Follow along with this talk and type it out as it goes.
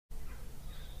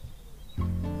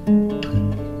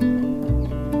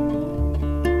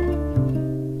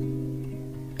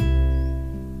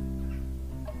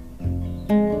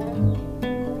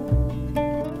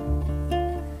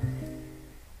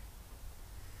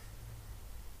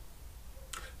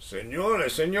Senor,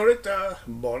 senorita,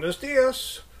 buenos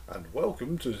dias, and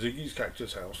welcome to Ziggy's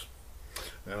Cactus House.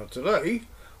 Now today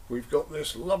we've got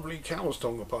this lovely cow's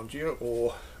tongue Opuntia,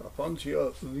 or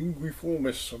Opuntia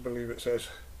linguiformis, I believe it says.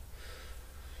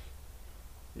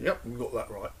 Yep, we got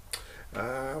that right.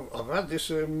 I've had this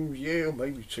year,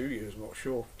 maybe 2 years, not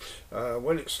sure.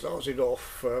 When it started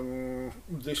off,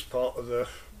 this part of the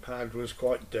pad was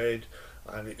quite dead,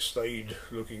 and it stayed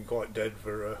looking quite dead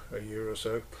for a year or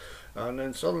so. And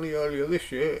then suddenly earlier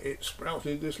this year it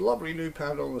sprouted this lovely new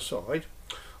pad on the side.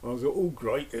 And I thought, oh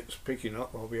great, it's picking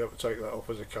up, I'll be able to take that off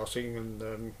as a cutting,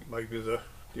 and maybe the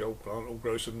old plant will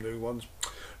grow some new ones.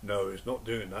 No, it's not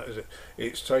doing that, is it?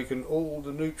 It's taken all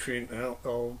the nutrient out.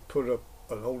 I'll put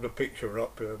an older picture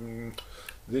up.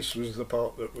 This was the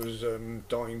part that was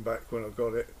dying back when I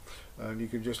got it, and you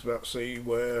can just about see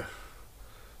where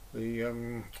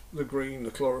the green,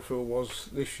 the chlorophyll was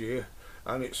this year,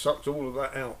 and it sucked all of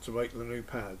that out to make the new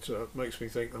pad. So it makes me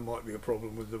think there might be a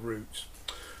problem with the roots.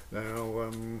 Now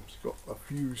it's got a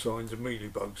few signs of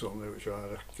mealybugs on there, which I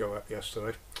had to go at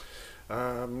yesterday.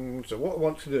 So what I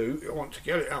want to do, I want to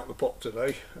get it out of the pot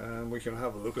today, and we can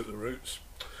have a look at the roots.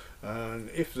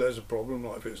 And if there's a problem,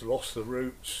 like if it's lost the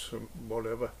roots,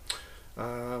 whatever,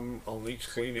 I'll need to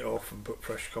clean it off and put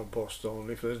fresh compost on.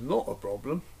 If there's not a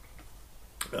problem,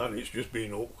 and it's just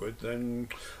being awkward, then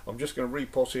I'm just going to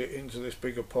repot it into this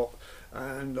bigger pot,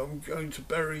 and I'm going to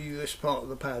bury this part of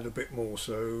the pad a bit more,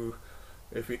 so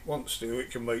if it wants to,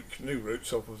 it can make new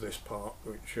roots off of this part,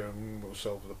 which will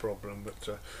solve the problem.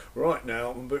 But right now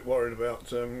I'm a bit worried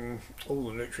about all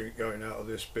the nutrient going out of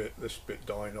this bit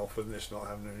dying off, and this not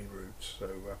having any roots. So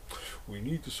we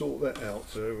need to sort that out.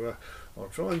 So I'll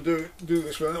try and do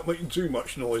this without making too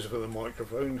much noise for the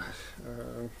microphone.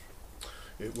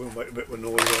 It will make a bit of a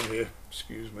noise on here,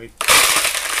 excuse me.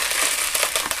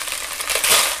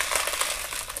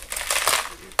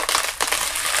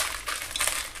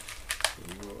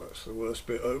 Well, that's the worst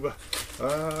bit over.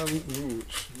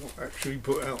 It's not actually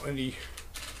put out any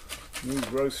new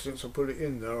growth since I put it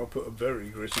in there. I'll put a very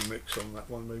gritty mix on that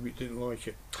one, maybe it didn't like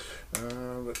it.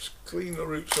 Let's clean the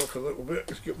roots off a little bit.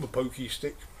 Let's get my pokey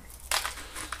stick,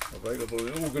 available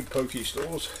in all good pokey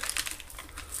stores.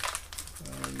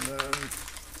 And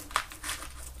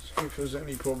see if there's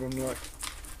any problem like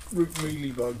root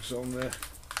mealybugs on there.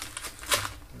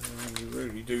 You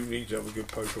really do need to have a good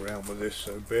poke around with this,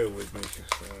 so bear with me.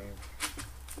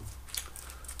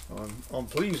 I'm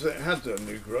pleased that it had the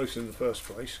new growth in the first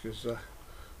place, because there's a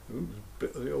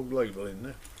bit of the old label in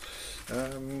there.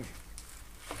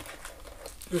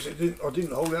 Because I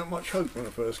didn't hold out much hope when I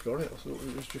first got it. I thought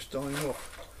it was just dying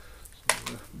off.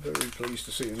 So, very pleased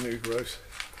to see a new growth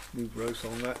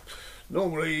on that.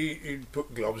 Normally you'd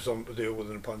put gloves on to deal with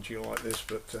an Opuntia like this,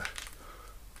 but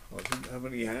I didn't have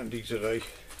any handy today,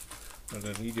 and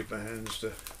I needed my hands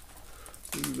to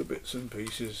do the bits and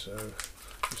pieces, so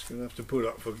just going to have to put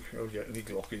up for, I'll get any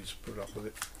glockids, put up with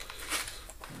it.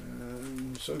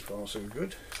 And so far so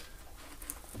good.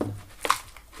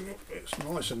 It's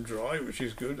nice and dry, which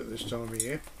is good at this time of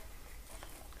year.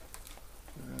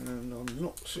 And I'm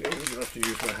not seriously going to have to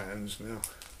use my hands now.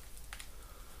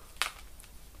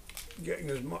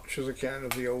 Getting as much as I can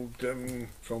of the old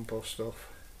compost off,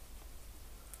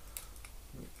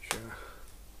 which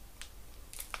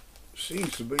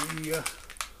seems to be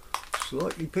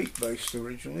slightly peat based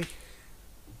originally.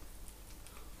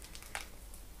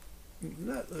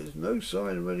 No, there's no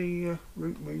sign of any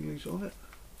root mealies on it.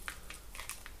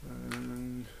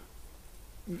 And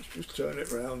let's just turn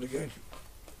it round again.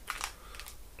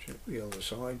 Check the other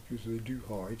side, because they do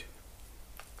hide.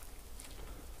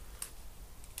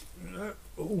 No,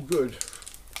 all good.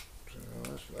 So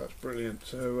that's brilliant.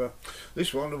 So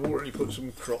this one I've already put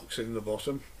some crocks in the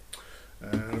bottom,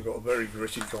 and I've got a very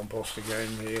gritty compost again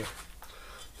here.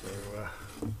 So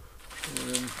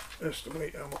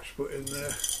estimate how much to put in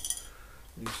there.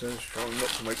 He says trying not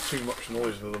to make too much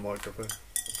noise with the microphone.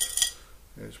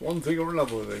 It's one thing or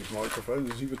another with these microphones,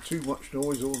 there's either too much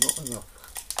noise or not enough.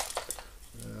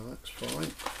 That's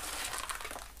fine.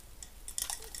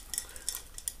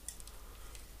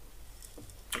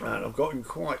 And I've got him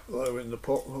quite low in the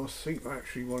pot. I think I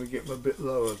actually want to get him a bit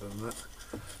lower than that.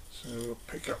 So I'll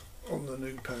pick up on the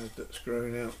new pad that's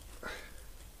growing out.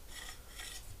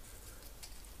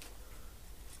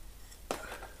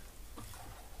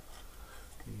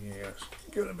 Yeah, it's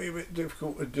going to be a bit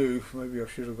difficult to do. Maybe I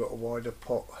should have got a wider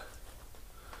pot.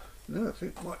 No, I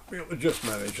think I might be able to just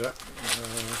manage that.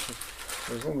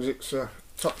 As long as it's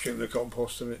touching the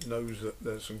compost and it knows that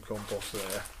there's some compost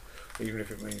there. Even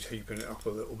if it means heaping it up a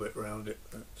little bit round it.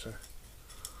 But,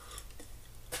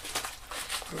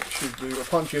 Which should do.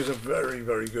 Opuntias are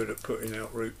very good at putting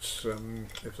out roots.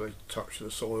 If they touch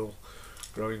the soil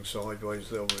growing sideways,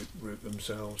 they'll root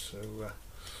themselves. So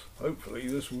hopefully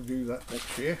this will do that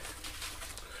next year.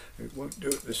 It won't do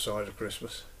it this side of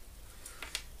Christmas.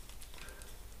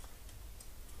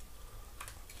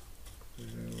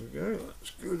 There we go,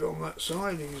 that's good on that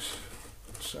side. He's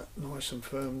sat nice and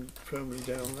firmly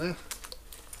down there.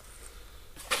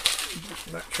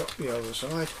 Just match up the other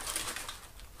side.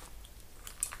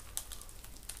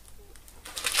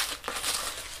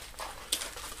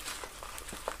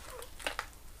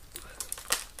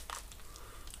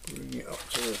 Bring it up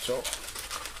to the top.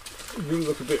 It will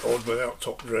look a bit odd without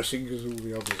top dressing because all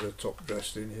the others are top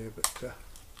dressed in here, but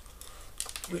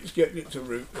it's getting it to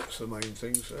root, that's the main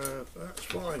thing. So that's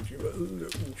fine. Give it a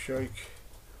little shake.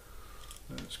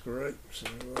 That's great. So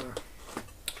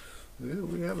there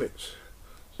we have it.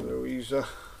 So he's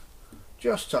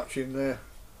just touching there,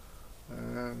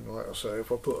 and like I say,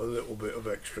 if I put a little bit of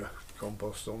extra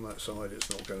compost on that side, it's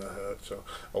not going to hurt. So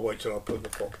I'll wait till I put the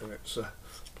pot in its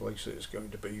place that it's going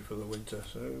to be for the winter.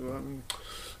 So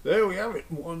there we have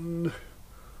it. One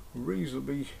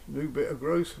reasonable new bit of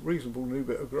growth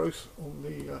on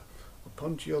the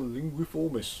Opuntia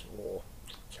linguiformis, or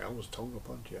cow's tongue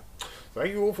Opuntia.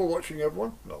 Thank you all for watching,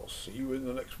 everyone, and I'll see you in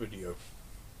the next video.